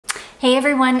Hey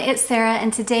everyone, it's Sarah,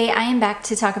 and today I am back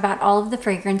to talk about all of the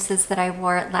fragrances that I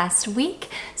wore last week.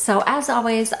 So as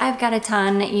always, I've got a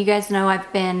ton. You guys know I've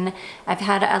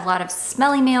had a lot of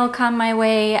smelly mail come my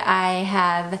way.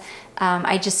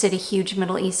 I just did a huge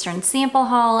Middle Eastern sample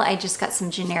haul. I just got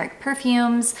some generic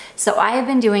perfumes. So I have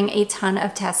been doing a ton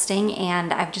of testing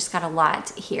and I've just got a lot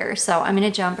here. So I'm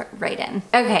gonna jump right in.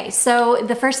 Okay, so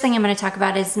the first thing I'm gonna talk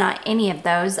about is not any of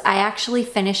those. I actually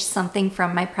finished something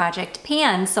from my project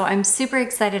Pan, so I'm super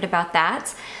excited about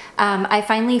that. I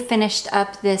finally finished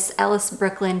up this Ellis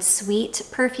Brooklyn Sweet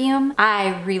perfume.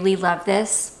 I really love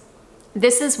this.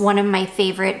 This is one of my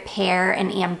favorite pear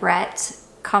and ambrette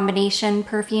combination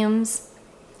perfumes.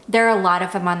 There are a lot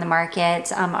of them on the market.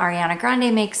 Ariana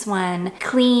Grande makes one.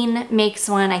 Clean makes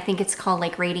one. I think it's called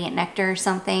like Radiant Nectar or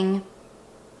something.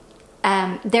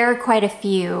 There are quite a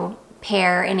few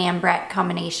pear and ambrette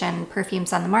combination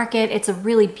perfumes on the market. It's a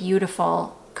really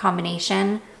beautiful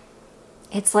combination.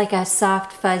 It's like a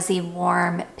soft, fuzzy,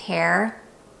 warm pear.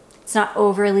 It's not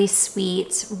overly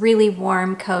sweet, really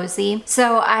warm, cozy.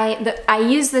 So I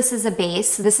use this as a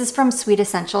base. This is from Sweet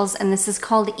Essentials and this is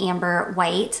called Amber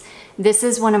White. This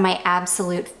is one of my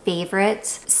absolute favorite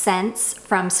scents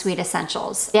from Sweet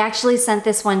Essentials. They actually sent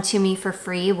this one to me for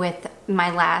free with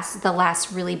the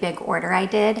last really big order I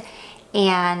did.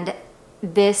 And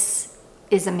this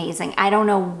is amazing. I don't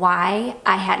know why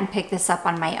I hadn't picked this up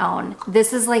on my own.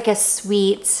 This is like a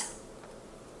sweet,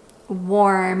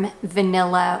 warm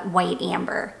vanilla white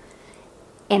amber,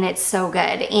 and it's so good.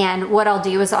 And what I'll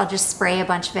do is I'll just spray a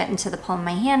bunch of it into the palm of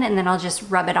my hand and then I'll just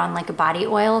rub it on like a body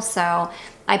oil. So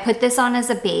I put this on as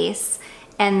a base,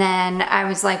 and then I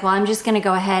was like, well, I'm just gonna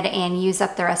go ahead and use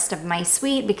up the rest of my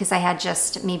Sweet because I had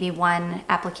just maybe one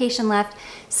application left.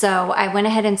 So I went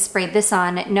ahead and sprayed this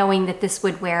on knowing that this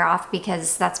would wear off,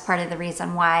 because that's part of the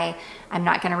reason why I'm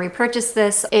not gonna repurchase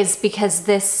this, is because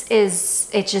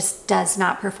it just does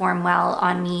not perform well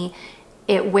on me.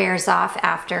 It wears off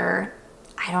after,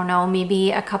 I don't know,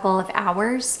 maybe a couple of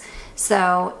hours.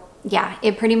 So yeah,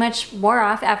 it pretty much wore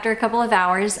off after a couple of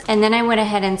hours. And then I went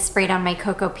ahead and sprayed on my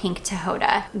Cocoa Pink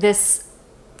Tihota. This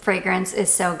fragrance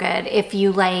is so good. If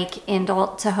you like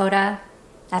Indult Tihota,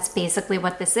 that's basically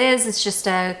what this is. It's just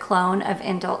a clone of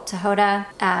Indult Tihota.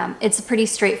 It's pretty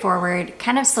straightforward,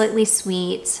 kind of slightly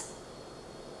sweet.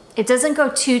 It doesn't go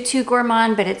too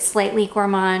gourmand, but it's slightly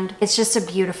gourmand. It's just a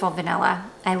beautiful vanilla.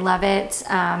 I love it.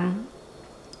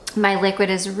 My liquid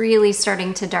is really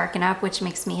starting to darken up, which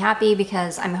makes me happy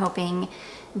because I'm hoping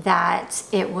that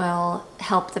it will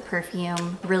help the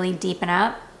perfume really deepen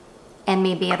up and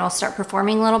maybe it'll start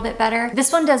performing a little bit better.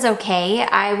 This one does okay.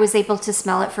 I was able to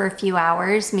smell it for a few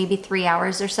hours, maybe 3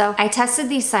 hours or so. I tested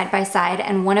these side by side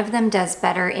and one of them does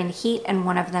better in heat and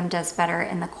one of them does better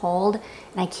in the cold.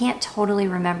 And I can't totally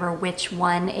remember which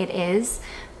one it is,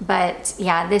 but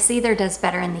yeah, this either does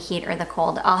better in the heat or the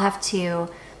cold. I'll have to.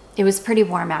 It was pretty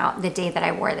warm out the day that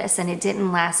I wore this and it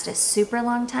didn't last a super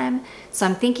long time. So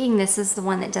I'm thinking this is the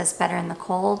one that does better in the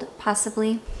cold,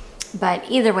 possibly. But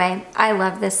either way, I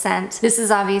love this scent. This is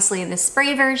obviously the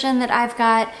spray version that I've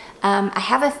got. I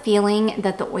have a feeling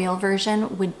that the oil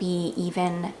version would be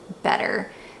even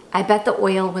better. I bet the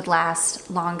oil would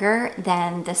last longer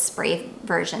than the spray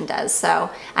version does. So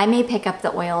I may pick up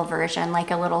the oil version, like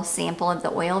a little sample of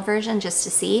the oil version just to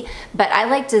see. But I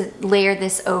like to layer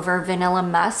this over Vanilla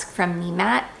Musk from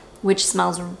Mimat, which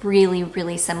smells really,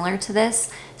 really similar to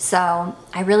this. So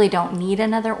I really don't need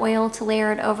another oil to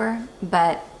layer it over,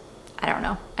 but I don't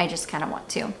know, I just kind of want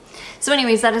to. So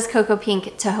anyways, that is Cocoa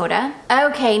Pink Tihota.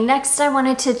 Okay, next I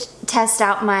wanted to test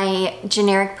out my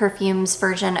generic perfumes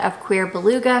version of Cuir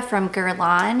Beluga from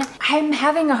Guerlain. I'm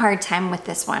having a hard time with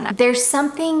this one. There's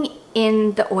something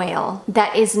in the oil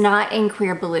that is not in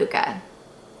Cuir Beluga,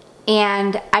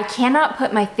 and I cannot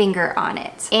put my finger on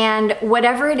it. And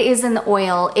whatever it is in the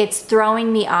oil, it's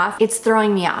throwing me off. It's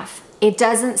throwing me off. It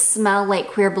doesn't smell like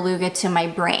Cuir Beluga to my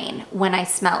brain when I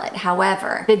smell it.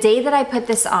 However, the day that I put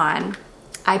this on,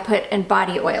 I put a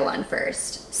body oil on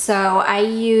first. So I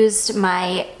used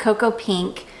my Cocoa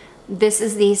Pink. This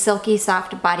is the Silky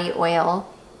Soft Body Oil,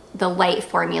 the light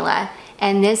formula.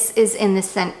 And this is in the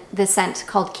scent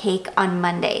called Cake on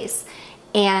Mondays.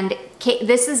 And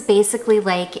this is basically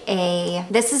like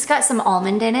this has got some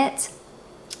almond in it.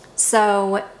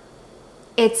 So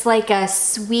it's like a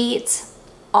sweet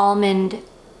almond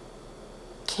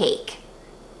cake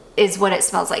is what it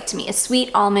smells like to me. A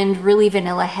sweet almond, really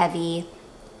vanilla heavy,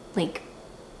 like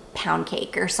pound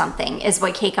cake or something is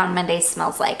what Cake on Mondays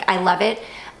smells like. I love it.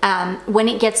 When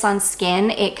it gets on skin,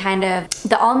 it kind of,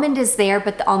 the almond is there,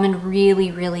 but the almond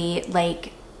really, really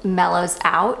like mellows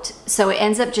out. So it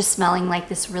ends up just smelling like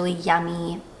this really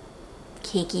yummy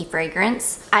cakey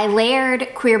fragrance. I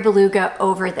layered Cuir Beluga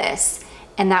over this,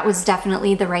 and that was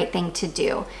definitely the right thing to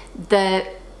do. The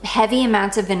heavy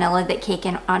amounts of vanilla that Cake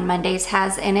on Mondays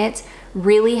has in it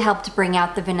really helped bring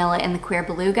out the vanilla in the Cuir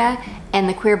Beluga, and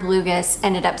the Cuir Beluga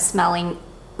ended up smelling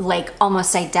like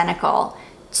almost identical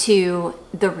to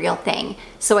the real thing.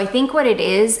 So I think what it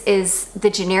is the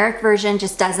generic version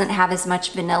just doesn't have as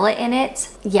much vanilla in it.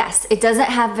 Yes, it doesn't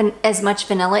have as much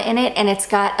vanilla in it, and it's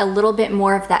got a little bit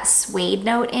more of that suede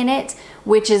note in it,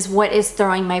 which is what is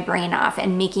throwing my brain off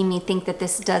and making me think that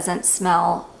this doesn't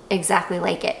smell exactly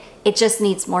like it. It just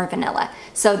needs more vanilla.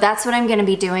 So that's what I'm gonna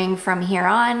be doing from here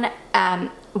on.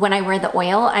 When I wear the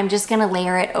oil, I'm just gonna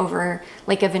layer it over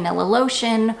like a vanilla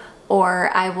lotion,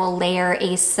 or I will layer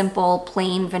a simple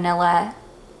plain vanilla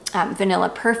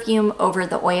perfume over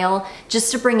the oil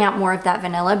just to bring out more of that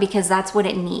vanilla, because that's what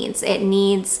it needs. It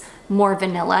needs more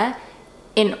vanilla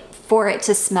for it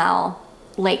to smell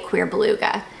like Cuir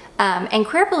Beluga. And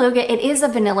Cuir Beluga, it is a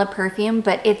vanilla perfume,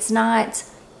 but it's not,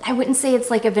 I wouldn't say it's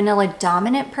like a vanilla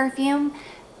dominant perfume.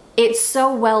 It's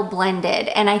so well blended,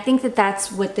 and I think that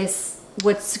that's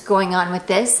what's going on with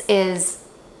this is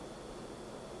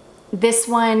this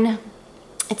one,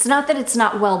 it's not that it's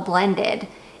not well blended,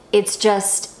 it's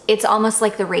just, it's almost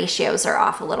like the ratios are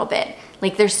off a little bit.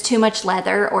 Like there's too much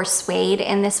leather or suede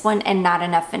in this one and not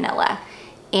enough vanilla.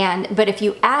 But if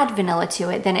you add vanilla to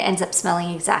it, then it ends up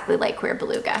smelling exactly like Cuir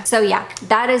Beluga. So yeah,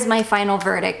 that is my final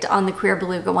verdict on the Cuir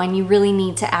Beluga one. You really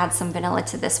need to add some vanilla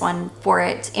to this one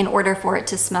in order for it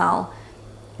to smell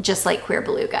just like Cuir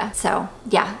Beluga. So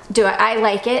yeah, I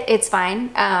like it, it's fine.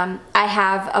 I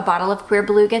have a bottle of Cuir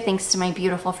Beluga thanks to my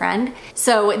beautiful friend.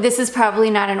 So this is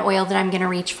probably not an oil that I'm gonna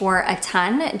reach for a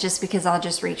ton, just because I'll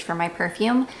just reach for my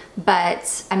perfume,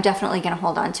 but I'm definitely gonna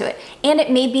hold on to it. And it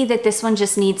may be that this one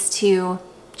just needs to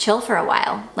chill for a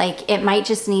while. Like it might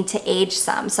just need to age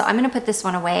some. So I'm gonna put this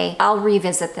one away. I'll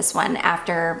revisit this one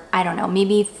after, I don't know,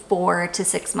 maybe 4 to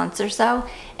 6 months or so,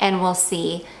 and we'll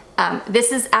see.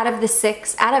 This is out of the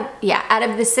six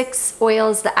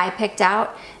oils that I picked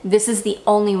out, this is the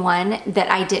only one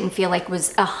that I didn't feel like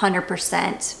was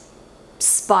 100%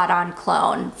 spot on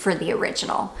clone for the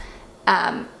original,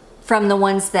 from the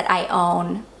ones that I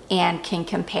own and can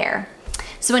compare.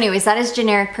 So anyways, that is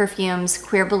Generic Perfumes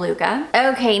Cuir Beluga.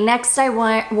 Okay, next I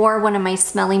wore one of my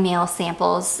Smelly Mail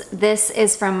samples. This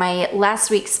is from my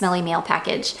last week's Smelly Mail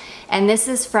package. And this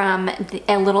is from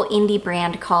a little indie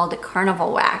brand called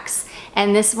Carnival Wax.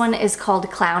 And this one is called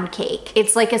Clown Cake.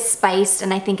 It's like a spiced,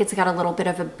 and I think it's got a little bit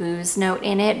of a booze note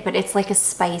in it, but it's like a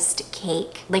spiced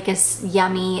cake, like a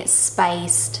yummy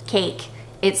spiced cake.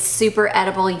 It's super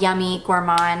edible, yummy,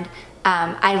 gourmand.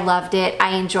 I loved it.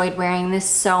 I enjoyed wearing this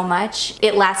so much.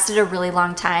 It lasted a really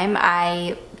long time.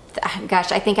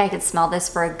 Gosh, I think I could smell this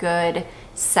for a good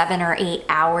 7 or 8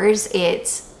 hours.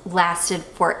 It lasted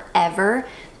forever,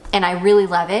 and I really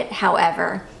love it.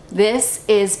 However, this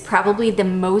is probably the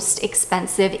most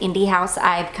expensive indie house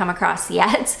I've come across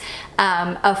yet.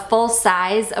 A full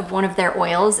size of one of their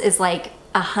oils is like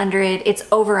it's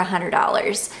over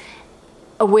 $100.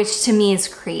 Which to me is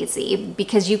crazy,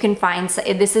 because you can find,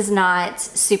 this is not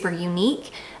super unique.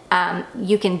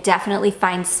 You can definitely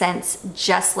find scents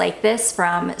just like this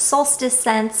from Solstice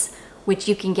Scents, which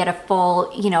you can get a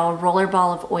full, a roller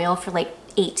ball of oil for like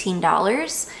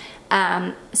 $18.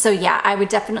 So yeah, I would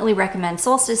definitely recommend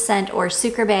Solstice Scent or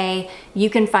Sucre Bay.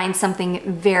 You can find something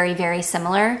very, very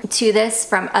similar to this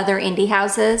from other indie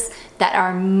houses that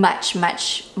are much,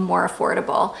 much more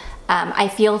affordable. I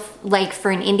feel like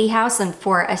for an indie house and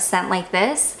for a scent like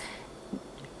this,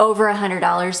 over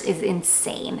 $100 is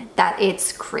insane.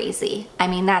 It's crazy. I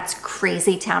mean, that's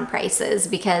crazy town prices,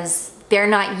 because they're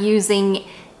not using,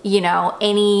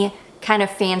 any kind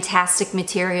of fantastic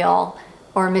material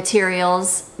or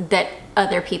materials that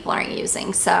other people aren't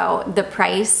using. So the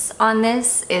price on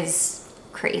this is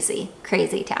crazy,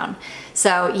 crazy town.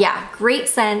 So yeah, great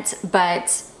scent,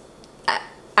 but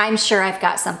I'm sure I've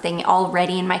got something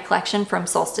already in my collection from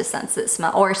Solstice Scents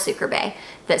or Sucre Bay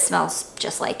that smells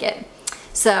just like it.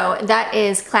 So that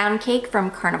is Clown Cake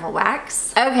from Carnival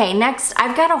Wax. Okay, next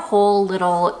I've got a whole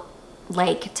little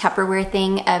like Tupperware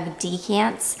thing of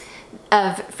decants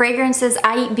of fragrances.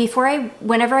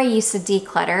 Whenever I used to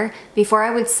declutter, before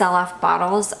I would sell off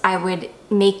bottles, I would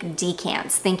make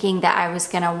decants thinking that I was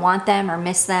gonna want them or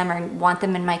miss them or want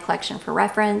them in my collection for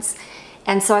reference.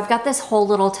 And so I've got this whole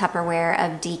little Tupperware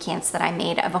of decants that I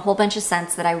made of a whole bunch of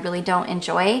scents that I really don't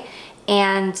enjoy.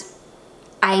 And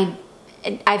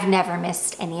I've never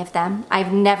missed any of them.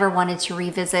 I've never wanted to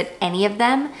revisit any of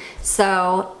them.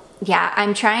 So yeah,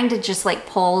 I'm trying to just like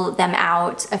pull them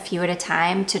out a few at a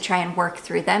time to try and work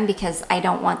through them, because I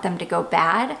don't want them to go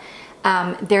bad.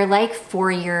 They're like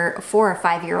 4 or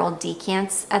 5 year old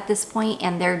decants at this point,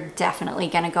 and they're definitely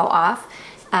gonna go off.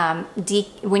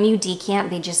 When you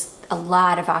decant, a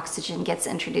lot of oxygen gets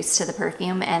introduced to the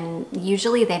perfume, and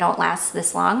usually they don't last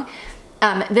this long.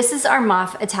 This is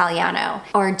Armaf Italiano,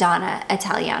 or Donna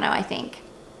Italiano, I think.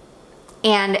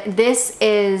 And this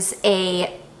is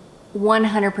a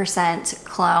 100%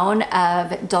 clone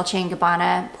of Dolce &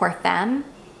 Gabbana Pour Femme,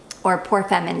 or Pour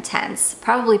Femme Intense,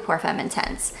 probably Pour Femme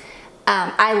Intense.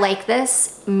 I like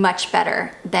this much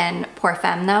better than Pour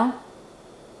Femme though.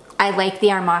 I like the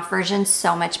Armaf version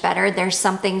so much better. There's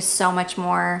something so much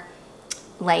more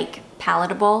like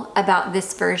palatable about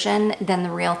this version than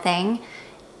the real thing.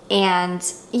 And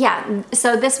yeah,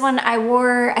 so this one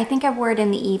I think I wore it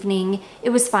in the evening.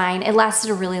 It was fine. It lasted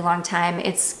a really long time.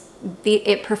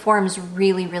 It performs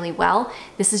really, really well.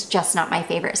 This is just not my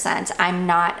favorite scent. I'm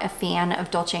not a fan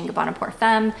of Dolce & Gabbana Pour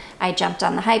Femme. I jumped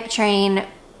on the hype train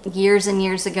years and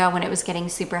years ago when it was getting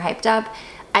super hyped up.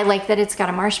 I like that it's got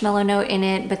a marshmallow note in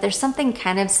it, but there's something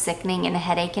kind of sickening and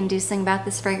headache inducing about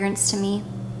this fragrance to me.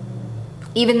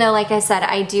 Even though, like I said,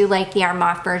 I do like the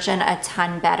Armaf version a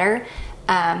ton better,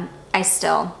 I've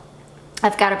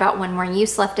got about one more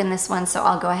use left in this one, so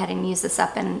I'll go ahead and use this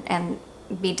up and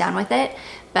be done with it.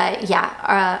 But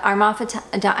yeah,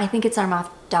 I think it's Armaf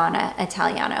Donna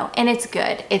Italiano, and it's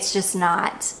good. It's just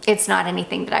not, it's not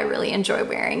anything that I really enjoy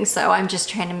wearing, so I'm just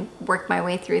trying to work my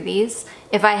way through these.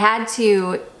 If I had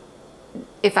to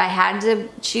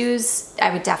choose,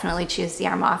 I would definitely choose the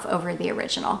Armaf over the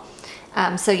original.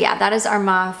 So yeah, that is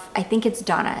Armaf. I think it's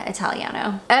Donna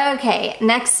Italiano. Okay,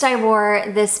 next I wore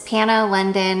this Panah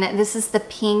London. This is the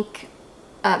pink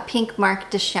Marc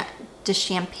de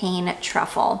Champagne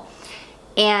Truffle.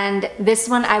 And this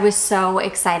one, I was so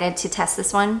excited to test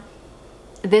this one.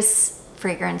 This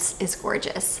fragrance is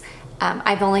gorgeous.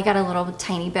 I've only got a little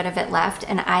tiny bit of it left,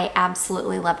 and I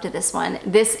absolutely loved this one.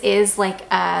 This is like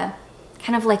a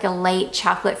kind of like a light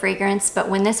chocolate fragrance, but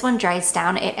when this one dries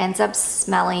down, it ends up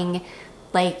smelling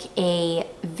like a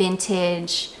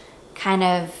vintage kind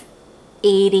of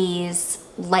 80s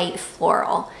light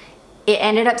floral. It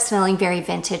ended up smelling very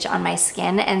vintage on my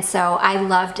skin, and so I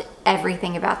loved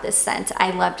everything about this scent. I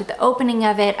loved the opening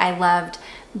of it. I loved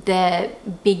the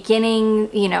beginning,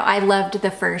 you know, I loved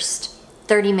the first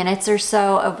 30 minutes or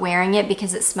so of wearing it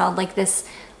because it smelled like this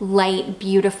light,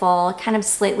 beautiful, kind of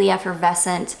slightly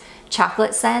effervescent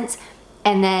chocolate scent.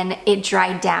 And then it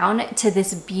dried down to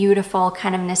this beautiful,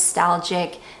 kind of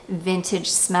nostalgic,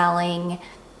 vintage smelling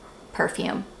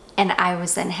perfume. And I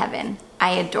was in heaven.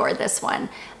 I adore this one.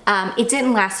 It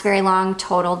didn't last very long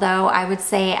total though. I would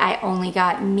say I only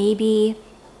got maybe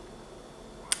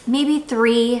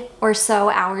 3 or so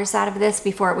hours out of this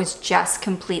before it was just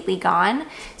completely gone.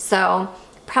 So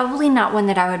probably not one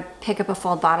that I would pick up a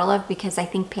full bottle of because I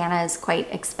think Panah is quite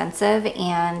expensive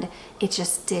and it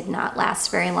just did not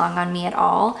last very long on me at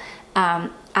all.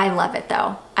 I love it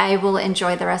though. I will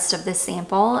enjoy the rest of this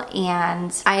sample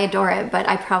and I adore it, but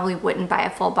I probably wouldn't buy a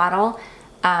full bottle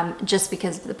just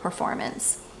because of the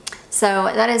performance.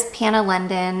 So that is Panah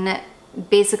London,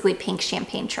 basically pink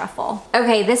champagne truffle.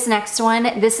 Okay, this next one,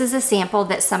 this is a sample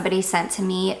that somebody sent to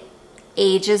me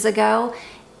ages ago,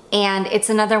 and it's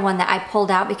another one that I pulled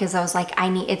out because I was like,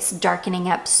 it's darkening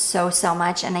up so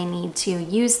much and I need to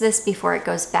use this before it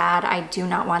goes bad. I do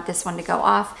not want this one to go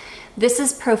off. This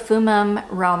is Profumum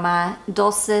Roma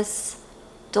Dulcis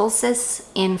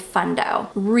in Fundo.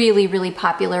 Really, really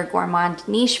popular gourmand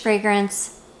niche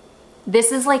fragrance.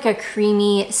 This is like a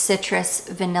creamy citrus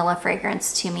vanilla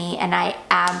fragrance to me, and I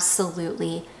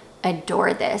absolutely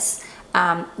adore this.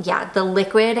 Yeah, the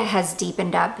liquid has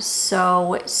deepened up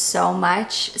so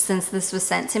much since this was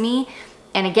sent to me.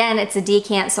 And again, it's a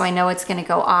decant, so I know it's gonna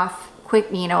go off quick,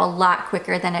 you know, a lot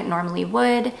quicker than it normally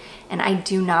would. And I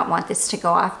do not want this to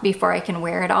go off before I can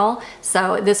wear it all.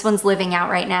 So this one's living out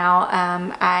right now.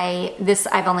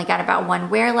 I've only got about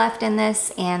 1 wear left in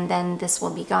this, and then this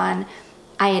will be gone.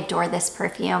 I adore this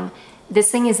perfume.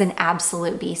 This thing is an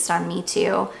absolute beast on me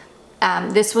too.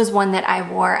 This was one that I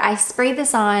wore. I sprayed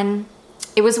this on,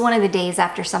 it was one of the days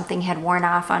after something had worn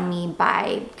off on me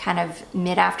by kind of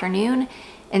mid-afternoon.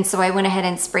 And so I went ahead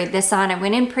and sprayed this on. I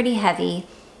went in pretty heavy,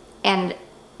 and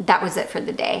that was it for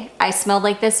the day. I smelled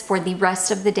like this for the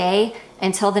rest of the day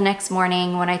until the next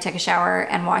morning when I took a shower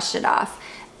and washed it off.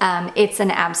 It's an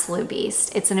absolute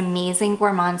beast. It's an amazing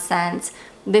gourmand scent.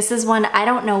 This is one, I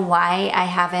don't know why I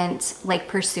haven't like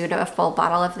pursued a full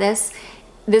bottle of this.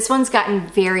 This one's gotten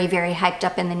very hyped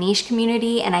up in the niche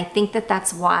community, and I think that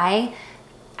that's why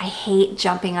I hate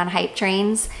jumping on hype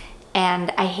trains,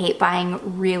 and I hate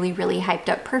buying really hyped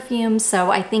up perfumes.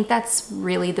 So I think that's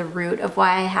really the root of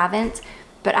why I haven't.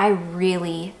 but I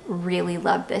really, really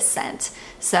love this scent.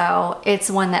 So it's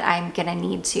one that I'm gonna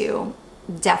need to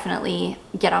definitely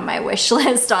get on my wish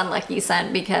list on Lucky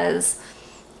Scent because,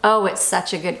 oh, it's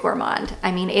such a good gourmand.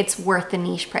 I mean, it's worth the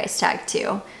niche price tag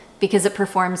too because it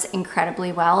performs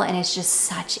incredibly well and it's just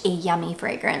such a yummy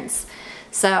fragrance.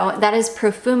 So that is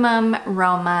Profumum,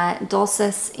 Roma,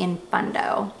 Dulcis in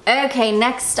Fundo. Okay,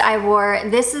 next I wore,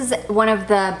 this is one of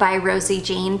the by Rosie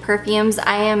Jane perfumes.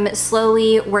 I am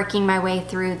slowly working my way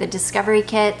through the discovery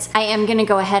kit. I am gonna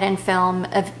go ahead and film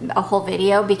a whole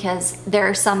video because there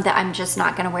are some that I'm just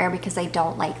not gonna wear because I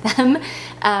don't like them.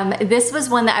 This was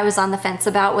one that I was on the fence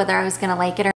about whether I was gonna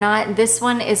like it or not. This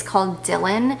one is called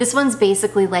Dylan. This one's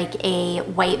basically like a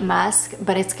white musk,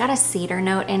 but it's got a cedar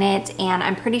note in it, and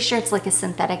I'm pretty sure it's like a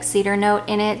synthetic cedar note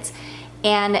in it.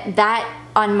 And that,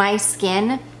 on my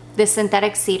skin, the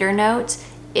synthetic cedar note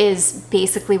is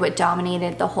basically what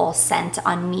dominated the whole scent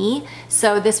on me.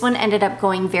 So this one ended up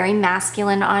going very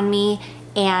masculine on me,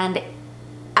 and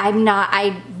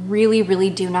I really, really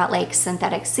do not like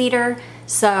synthetic cedar.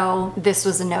 So this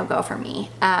was a no-go for me.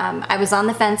 I was on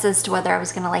the fence as to whether I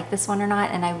was gonna like this one or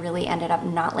not, and I really ended up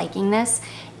not liking this.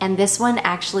 And this one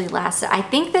actually lasted, I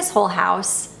think this whole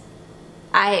house,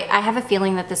 I have a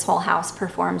feeling that this whole house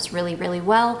performs really, really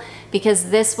well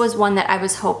because this was one that I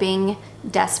was hoping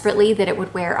desperately that it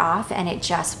would wear off, and it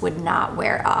just would not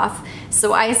wear off.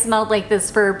 So I smelled like this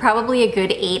for probably a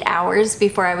good 8 hours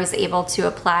before I was able to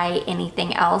apply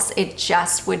anything else. It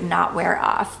just would not wear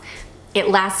off. It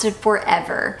lasted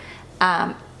forever.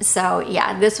 So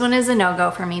yeah, this one is a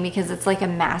no-go for me because it's like a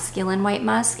masculine white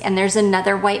musk, and there's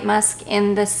another white musk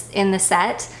in the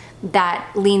set that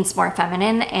leans more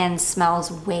feminine and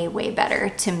smells way, way better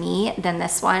to me than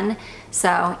this one.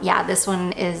 So yeah, this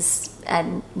one is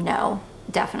a no,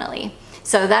 definitely.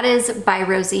 So that is by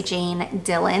Rosie Jane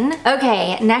Dylan.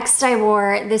 Okay, next I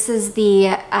wore, this is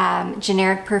the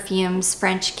Generic Perfumes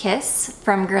French Kiss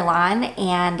from Guerlain,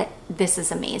 and this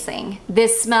is amazing.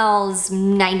 This smells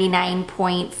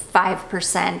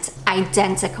 99.5%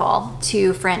 identical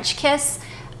to French Kiss.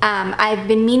 I've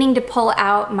been meaning to pull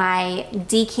out my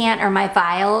decant or my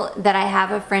vial that I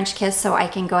have of French Kiss so I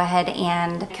can go ahead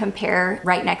and compare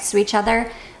right next to each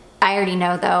other. I already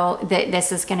know though that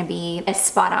this is gonna be a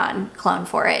spot on clone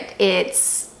for it. It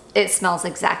smells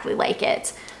exactly like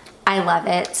it. I love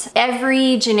it.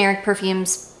 Every Generic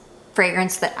Perfumes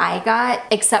fragrance that I got,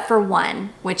 except for one,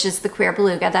 which is the Cuir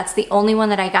Beluga. That's the only one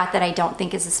that I got that I don't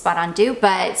think is a spot on dupe,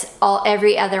 but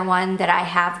every other one that I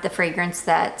have the fragrance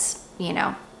that, you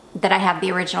know, that I have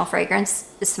the original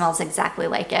fragrance, it smells exactly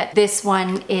like it. This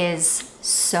one is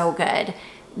so good.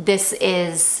 This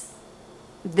is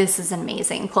an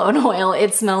amazing cologne oil.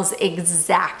 It smells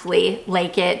exactly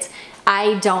like it.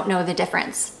 I don't know the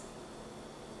difference.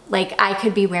 Like, I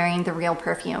could be wearing the real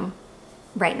perfume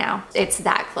right now. It's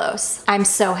that close. I'm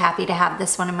so happy to have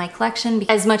this one in my collection.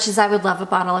 As much as I would love a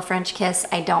bottle of French Kiss,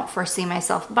 I don't foresee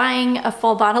myself buying a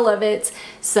full bottle of it.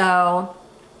 So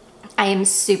I am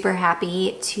super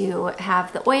happy to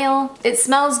have the oil. It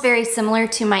smells very similar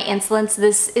to my Insolence.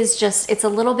 This is just, it's a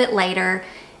little bit lighter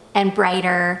and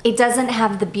brighter. It doesn't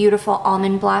have the beautiful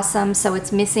almond blossom, so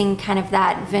it's missing kind of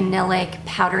that vanillic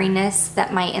powderiness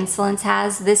that my Insolence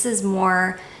has. This is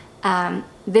more,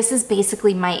 this is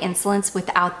basically my Insolence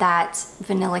without that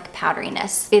vanillic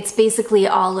powderiness. It's basically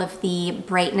all of the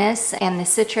brightness and the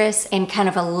citrus and kind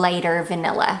of a lighter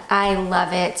vanilla. I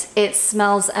love it. It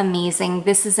smells amazing.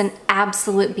 This is an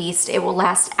absolute beast. It will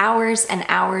last hours and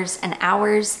hours and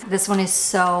hours. This one is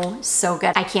so, so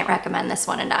good. I can't recommend this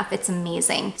one enough. It's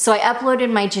amazing. So I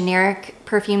uploaded my Generic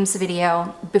Perfumes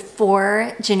video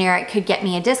before Generic could get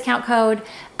me a discount code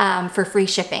for free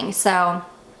shipping. So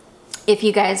if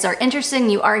you guys are interested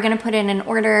and you are gonna put in an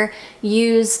order,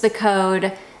 use the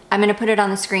code. I'm gonna put it on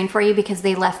the screen for you because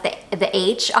they left the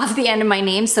H off the end of my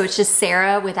name, so it's just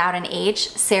Sarah without an H,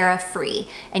 Sarah free,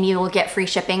 and you will get free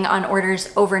shipping on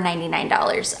orders over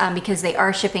 $99 because they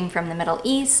are shipping from the Middle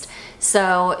East,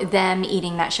 so them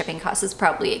eating that shipping cost is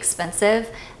probably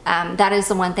expensive. That is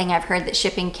the one thing I've heard, that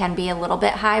shipping can be a little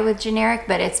bit high with Generic,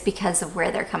 but it's because of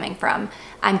where they're coming from.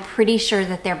 I'm pretty sure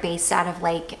that they're based out of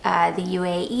like the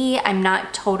UAE. I'm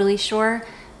not totally sure,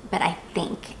 but I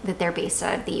think that they're based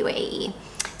out of the UAE.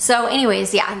 So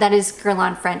anyways, yeah, that is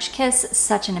Guerlain French Kiss,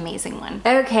 such an amazing one.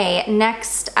 Okay,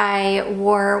 next I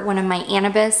wore one of my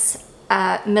Anubis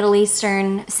Middle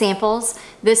Eastern samples.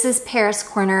 This is Paris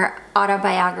Corner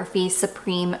Autobiography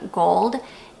Supreme Gold,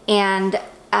 and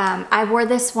I wore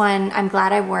this one, I'm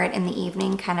glad I wore it in the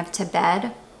evening, kind of to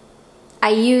bed. I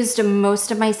used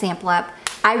most of my sample up.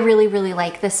 I really, really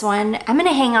like this one. I'm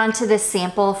gonna hang on to this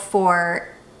sample for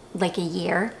like a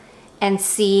year, and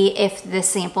see if the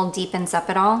sample deepens up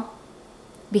at all.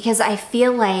 Because I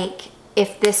feel like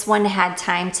if this one had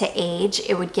time to age,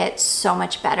 it would get so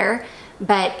much better.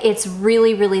 But it's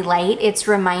really, really light. It's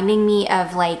reminding me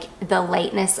of like the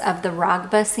lightness of the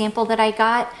Ragba sample that I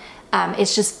got.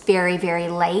 It's just very, very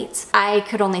light. I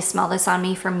could only smell this on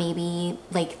me for maybe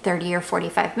like 30 or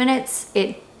 45 minutes.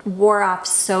 It wore off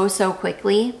so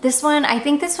quickly. This one, I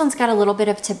think this one's got a little bit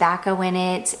of tobacco in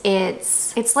it.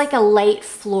 It's like a light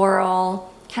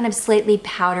floral, kind of slightly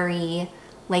powdery,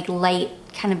 like light,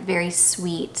 kind of very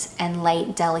sweet and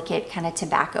light, delicate kind of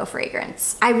tobacco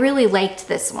fragrance. I really liked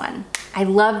this one. I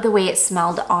love the way it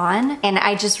smelled on, and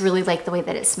I just really like the way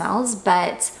that it smells,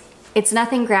 but it's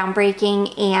nothing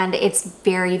groundbreaking, and it's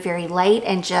very, very light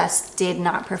and just did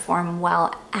not perform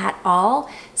well at all.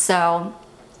 So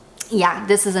yeah,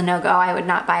 this is a no-go. I would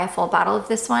not buy a full bottle of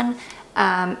this one.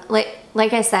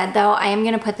 Like I said though, I am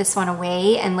gonna put this one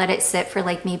away and let it sit for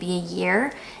like maybe a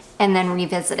year and then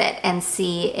revisit it and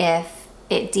see if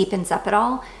it deepens up at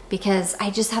all, because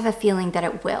I just have a feeling that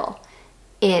it will.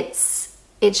 It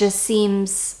just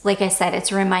seems, like I said,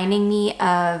 it's reminding me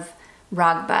of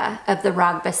Ragba, of the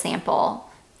Ragba sample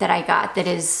that I got that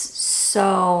is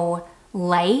so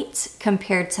light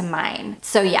compared to mine.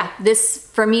 So yeah, this,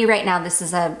 for me right now, this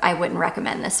is I wouldn't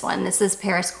recommend this one. This is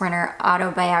Paris Corner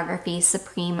Autobiography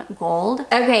Supreme Gold.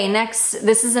 Okay, next,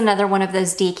 this is another one of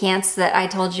those decants that I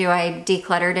told you I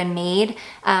decluttered and made.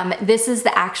 This is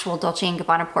the actual Dolce &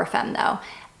 Gabbana Pour Femme though.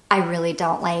 I really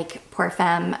don't like Pour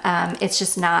Femme. It's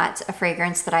just not a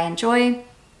fragrance that I enjoy.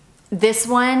 This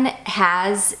one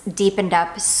has deepened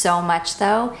up so much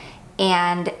though,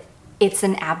 and it's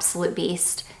an absolute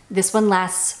beast. This one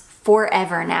lasts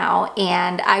forever now,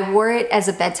 and I wore it as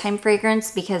a bedtime fragrance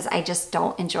because I just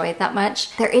don't enjoy it that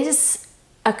much. There is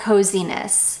a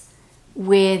coziness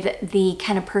with the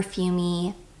kind of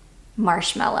perfumey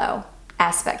marshmallow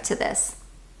aspect to this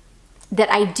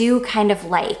that I do kind of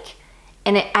like.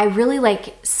 And I really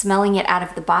like smelling it out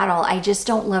of the bottle. I just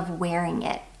don't love wearing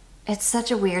it. It's such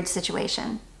a weird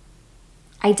situation.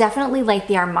 I definitely like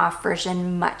the Armaf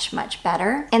version much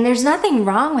better. And there's nothing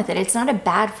wrong with it. It's not a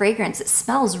bad fragrance. It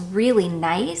smells really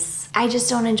nice. I just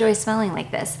don't enjoy smelling like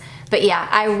this. But yeah,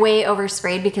 I way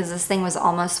oversprayed because this thing was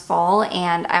almost full,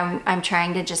 and I'm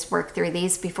trying to just work through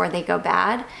these before they go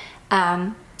bad.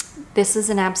 This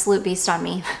is an absolute beast on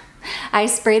me. I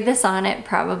sprayed this on at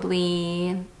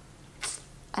probably,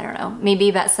 I don't know, maybe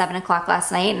about 7 o'clock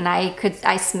last night, and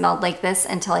I smelled like this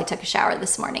until I took a shower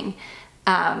this morning.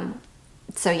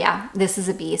 So yeah, this is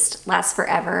a beast, lasts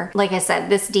forever. Like I said,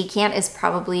 this decant is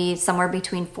probably somewhere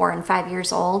between 4 and 5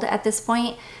 years old at this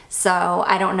point. So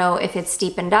I don't know if it's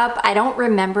deepened up. I don't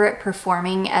remember it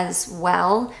performing as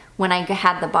well when I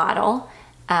had the bottle.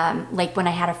 Like when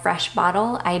I had a fresh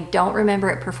bottle, I don't remember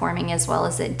it performing as well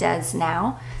as it does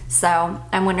now. So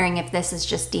I'm wondering if this is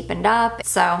just deepened up.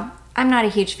 So I'm not a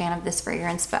huge fan of this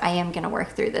fragrance, but I am gonna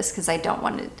work through this because I don't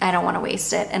want to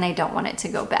waste it, and I don't want it to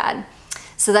go bad.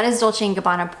 So that is Dolce &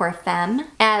 Gabbana Pour Femme.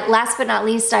 Last but not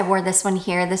least, I wore this one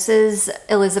here. This is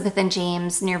Elizabeth &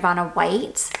 James Nirvana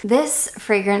White. This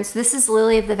fragrance, this is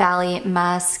Lily of the Valley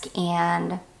Musk,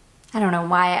 and I don't know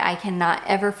why I cannot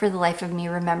ever for the life of me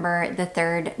remember the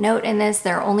third note in this.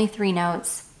 There are only 3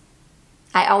 notes.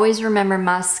 I always remember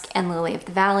Musk and Lily of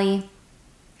the Valley.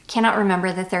 Cannot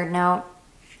remember the third note.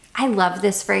 I love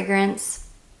this fragrance.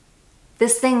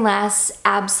 This thing lasts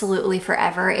absolutely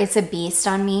forever. It's a beast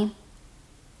on me.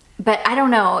 But I don't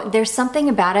know, there's something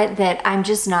about it that I'm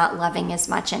just not loving as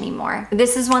much anymore.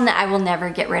 This is one that I will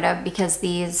never get rid of because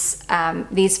these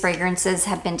fragrances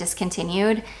have been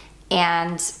discontinued,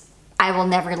 and I will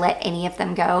never let any of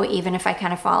them go, even if I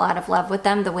kind of fall out of love with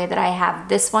them the way that I have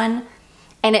this one.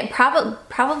 And it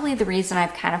probably the reason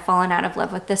I've kind of fallen out of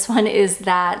love with this one is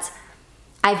that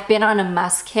I've been on a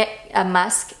musk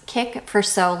kick for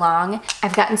so long.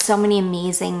 I've gotten so many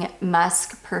amazing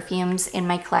musk perfumes in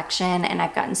my collection, and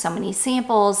I've gotten so many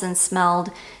samples and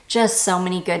smelled just so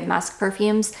many good musk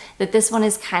perfumes that this one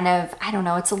is kind of, I don't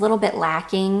know, it's a little bit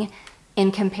lacking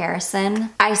in comparison.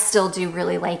 I still do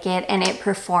really like it, and it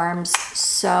performs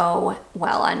so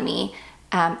well on me.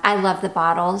 I love the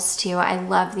bottles too. I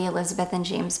love the Elizabeth &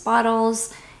 James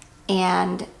bottles,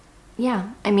 and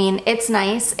yeah, I mean, it's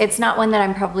nice. It's not one that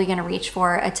I'm probably gonna reach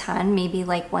for a ton, maybe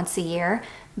like once a year,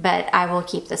 but I will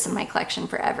keep this in my collection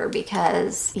forever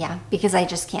because, yeah, because I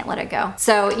just can't let it go.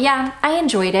 So yeah, I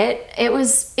enjoyed it. It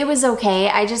was okay.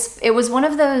 It was one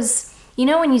of those, you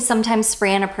know, when you sometimes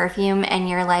spray on a perfume and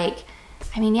you're like,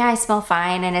 I mean, yeah, I smell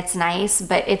fine and it's nice,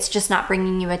 but it's just not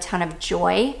bringing you a ton of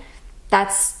joy.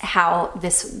 That's how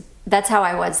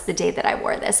I was the day that I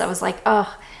wore this. I was like,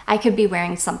 oh, I could be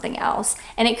wearing something else.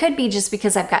 And it could be just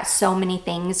because I've got so many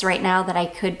things right now that I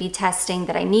could be testing,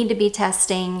 that I need to be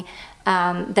testing,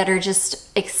 that are just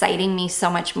exciting me so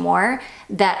much more,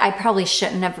 that I probably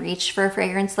shouldn't have reached for a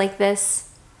fragrance like this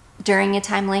during a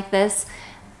time like this.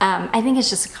 I think it's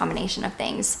just a combination of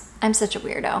things. I'm such a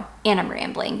weirdo and I'm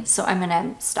rambling, so I'm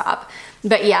gonna stop.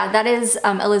 But yeah, that is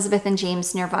Elizabeth and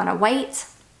James Nirvana White.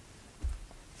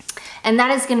 And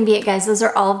that is gonna be it, guys. Those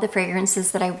are all of the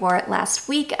fragrances that I wore last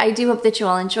week. I do hope that you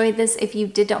all enjoyed this. If you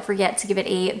did, don't forget to give it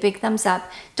a big thumbs up.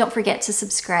 Don't forget to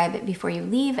subscribe before you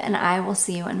leave, and I will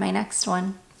see you in my next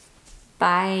one.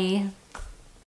 Bye.